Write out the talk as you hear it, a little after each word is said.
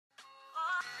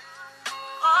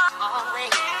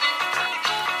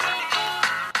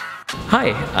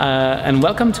Hi, and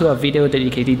welcome to a video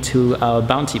dedicated to our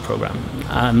bounty program.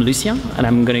 I'm Lucien, and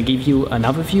I'm going to give you an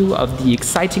overview of the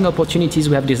exciting opportunities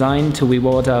we have designed to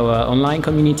reward our online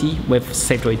community with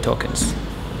savedroid tokens.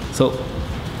 So,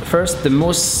 first, the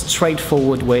most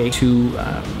straightforward way to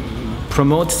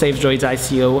promote savedroid's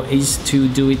ICO is to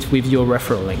do it with your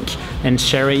referral link and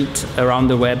share it around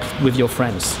the web with your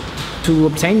friends. To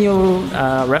obtain your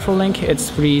referral link,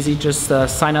 it's pretty easy. Just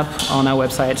sign up on our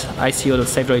website,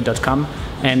 ico.savedroid.com,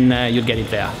 and you'll get it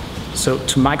there. So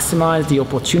to maximize the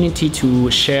opportunity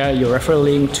to share your referral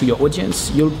link to your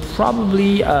audience, you'll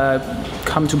probably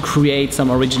come to create some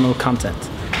original content.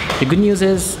 The good news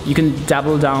is you can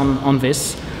double down on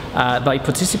this by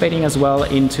participating as well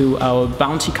into our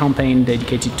bounty campaign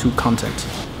dedicated to content.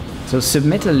 So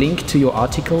submit a link to your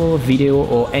article, video,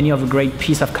 or any other great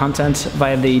piece of content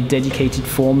via the dedicated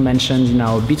form mentioned in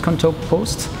our Bitcoin Talk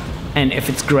post, and if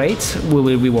it's great, we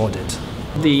will reward it.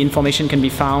 The information can be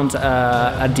found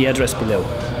at the address below.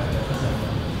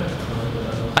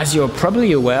 As you're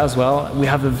probably aware as well, we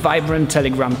have a vibrant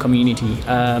Telegram community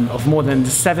of more than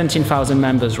 17,000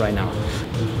 members right now.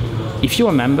 If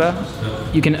you're a member,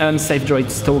 you can earn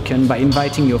savedroid's token by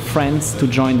inviting your friends to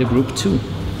join the group too.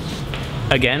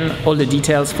 Again, all the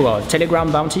details for our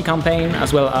Telegram bounty campaign,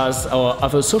 as well as our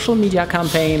other social media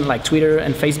campaign like Twitter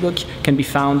and Facebook, can be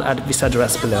found at this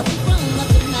address below.